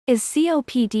Is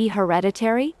COPD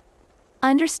hereditary?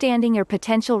 Understanding your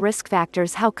potential risk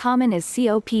factors. How common is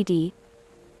COPD?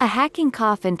 A hacking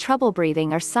cough and trouble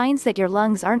breathing are signs that your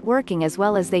lungs aren't working as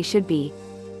well as they should be.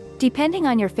 Depending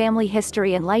on your family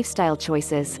history and lifestyle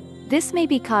choices, this may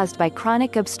be caused by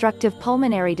chronic obstructive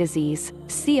pulmonary disease,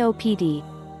 COPD.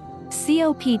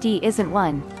 COPD isn't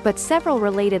one, but several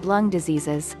related lung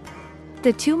diseases.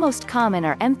 The two most common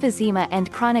are emphysema and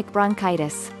chronic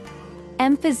bronchitis.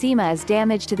 Emphysema is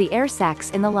damage to the air sacs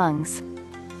in the lungs.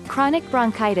 Chronic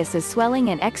bronchitis is swelling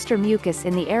and extra mucus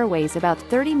in the airways. About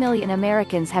 30 million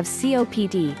Americans have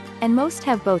COPD, and most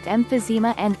have both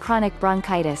emphysema and chronic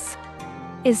bronchitis.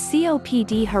 Is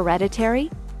COPD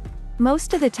hereditary?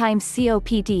 Most of the time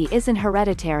COPD isn't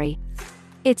hereditary.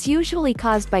 It's usually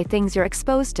caused by things you're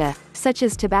exposed to, such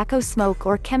as tobacco smoke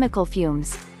or chemical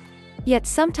fumes. Yet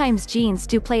sometimes genes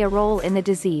do play a role in the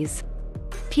disease.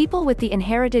 People with the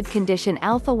inherited condition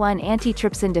alpha-1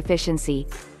 antitrypsin deficiency,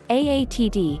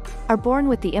 AATD, are born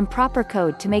with the improper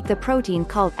code to make the protein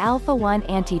called alpha-1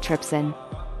 antitrypsin.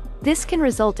 This can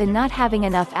result in not having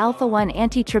enough alpha-1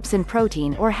 antitrypsin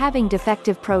protein or having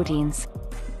defective proteins.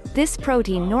 This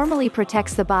protein normally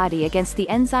protects the body against the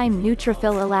enzyme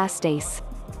neutrophil elastase.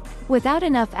 Without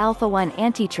enough alpha-1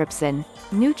 antitrypsin,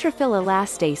 neutrophil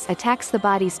elastase attacks the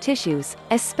body's tissues,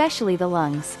 especially the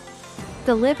lungs.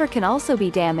 The liver can also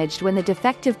be damaged when the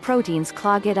defective proteins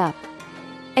clog it up.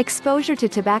 Exposure to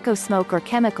tobacco smoke or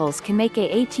chemicals can make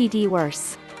AATD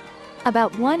worse.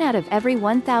 About 1 out of every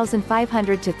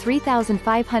 1,500 to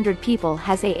 3,500 people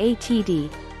has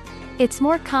AATD. It's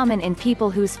more common in people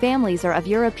whose families are of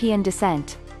European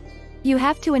descent. You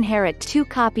have to inherit 2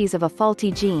 copies of a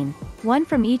faulty gene, one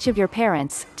from each of your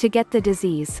parents, to get the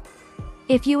disease.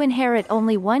 If you inherit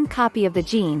only 1 copy of the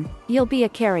gene, you'll be a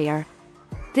carrier.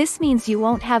 This means you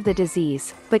won't have the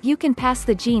disease, but you can pass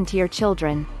the gene to your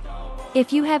children.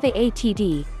 If you have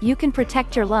AATD, you can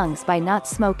protect your lungs by not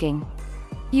smoking.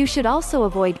 You should also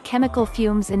avoid chemical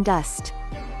fumes and dust.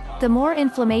 The more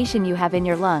inflammation you have in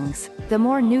your lungs, the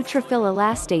more neutrophil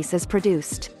elastase is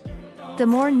produced. The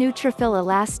more neutrophil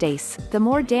elastase, the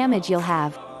more damage you'll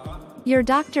have. Your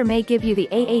doctor may give you the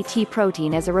AAT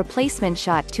protein as a replacement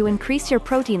shot to increase your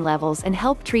protein levels and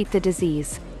help treat the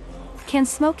disease. Can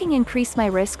smoking increase my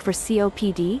risk for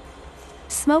COPD?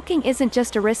 Smoking isn't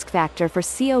just a risk factor for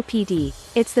COPD,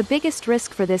 it's the biggest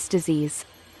risk for this disease.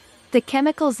 The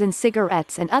chemicals in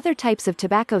cigarettes and other types of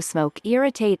tobacco smoke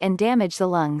irritate and damage the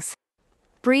lungs.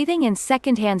 Breathing in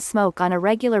secondhand smoke on a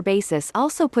regular basis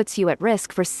also puts you at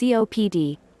risk for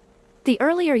COPD. The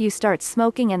earlier you start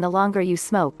smoking and the longer you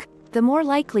smoke, the more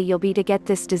likely you'll be to get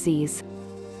this disease.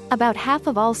 About half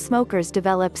of all smokers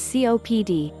develop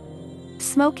COPD.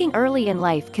 Smoking early in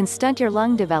life can stunt your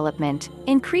lung development,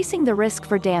 increasing the risk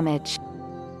for damage.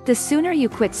 The sooner you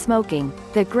quit smoking,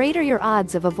 the greater your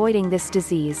odds of avoiding this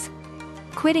disease.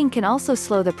 Quitting can also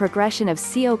slow the progression of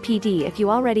COPD if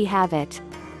you already have it.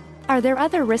 Are there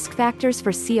other risk factors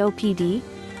for COPD?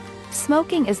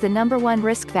 Smoking is the #1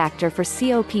 risk factor for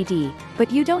COPD,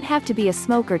 but you don't have to be a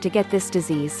smoker to get this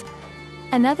disease.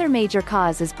 Another major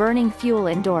cause is burning fuel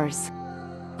indoors.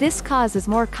 This cause is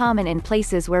more common in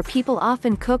places where people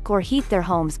often cook or heat their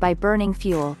homes by burning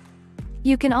fuel.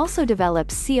 You can also develop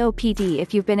COPD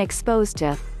if you've been exposed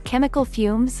to chemical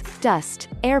fumes, dust,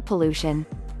 air pollution.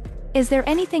 Is there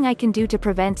anything I can do to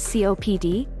prevent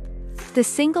COPD? The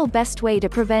single best way to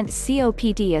prevent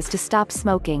COPD is to stop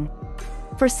smoking.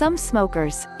 For some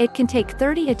smokers, it can take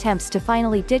 30 attempts to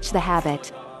finally ditch the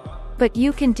habit. But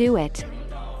you can do it.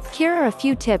 Here are a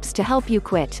few tips to help you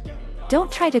quit. Don't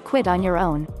try to quit on your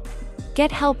own.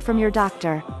 Get help from your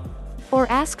doctor. Or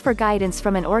ask for guidance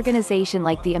from an organization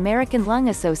like the American Lung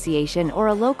Association or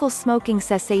a local smoking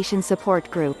cessation support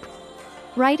group.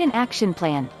 Write an action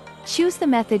plan. Choose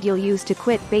the method you'll use to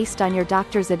quit based on your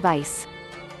doctor's advice.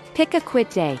 Pick a quit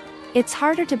day. It's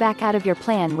harder to back out of your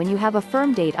plan when you have a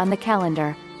firm date on the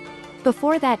calendar.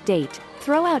 Before that date,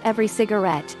 throw out every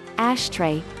cigarette,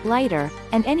 ashtray, lighter,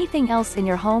 and anything else in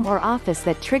your home or office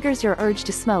that triggers your urge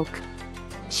to smoke.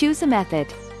 Choose a method.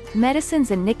 Medicines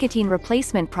and nicotine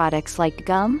replacement products like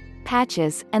gum,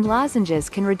 patches, and lozenges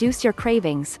can reduce your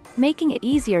cravings, making it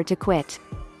easier to quit.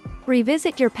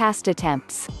 Revisit your past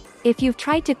attempts. If you've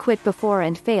tried to quit before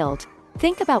and failed,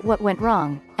 think about what went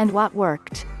wrong, and what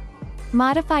worked.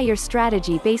 Modify your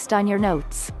strategy based on your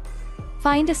notes.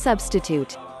 Find a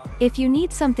substitute. If you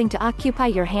need something to occupy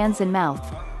your hands and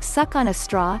mouth, suck on a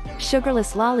straw,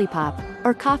 sugarless lollipop,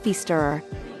 or coffee stirrer.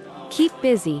 Keep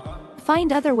busy.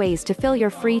 Find other ways to fill your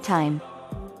free time.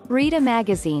 Read a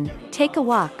magazine, take a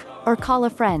walk, or call a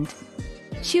friend.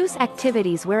 Choose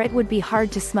activities where it would be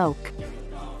hard to smoke.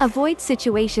 Avoid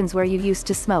situations where you used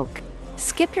to smoke.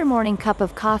 Skip your morning cup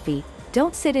of coffee,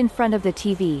 don't sit in front of the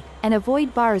TV, and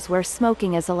avoid bars where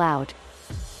smoking is allowed.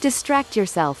 Distract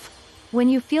yourself. When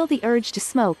you feel the urge to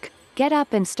smoke, get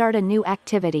up and start a new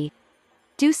activity.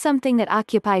 Do something that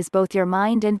occupies both your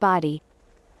mind and body.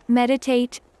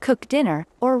 Meditate, cook dinner,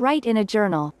 or write in a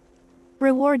journal.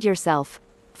 Reward yourself.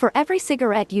 For every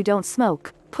cigarette you don't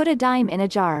smoke, put a dime in a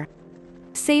jar.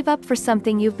 Save up for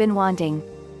something you've been wanting.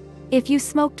 If you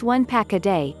smoked 1 pack a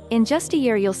day, in just a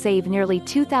year you'll save nearly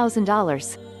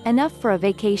 $2,000, enough for a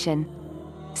vacation.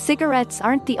 Cigarettes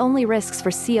aren't the only risks for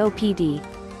COPD.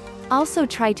 Also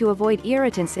try to avoid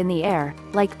irritants in the air,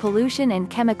 like pollution and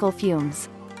chemical fumes.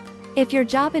 If your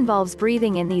job involves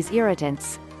breathing in these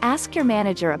irritants, ask your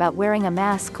manager about wearing a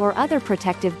mask or other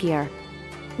protective gear.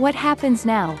 What happens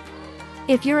now?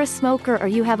 If you're a smoker or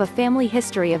you have a family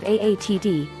history of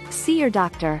AATD, see your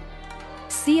doctor.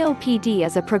 COPD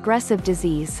is a progressive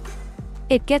disease.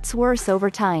 It gets worse over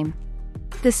time.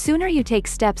 The sooner you take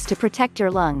steps to protect your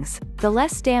lungs, the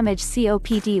less damage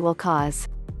COPD will cause.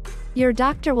 Your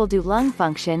doctor will do lung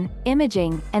function,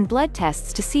 imaging, and blood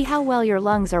tests to see how well your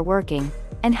lungs are working,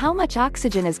 and how much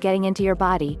oxygen is getting into your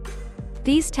body.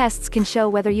 These tests can show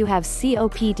whether you have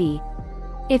COPD.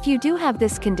 If you do have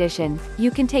this condition,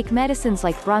 you can take medicines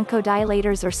like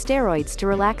bronchodilators or steroids to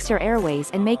relax your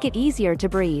airways and make it easier to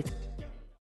breathe.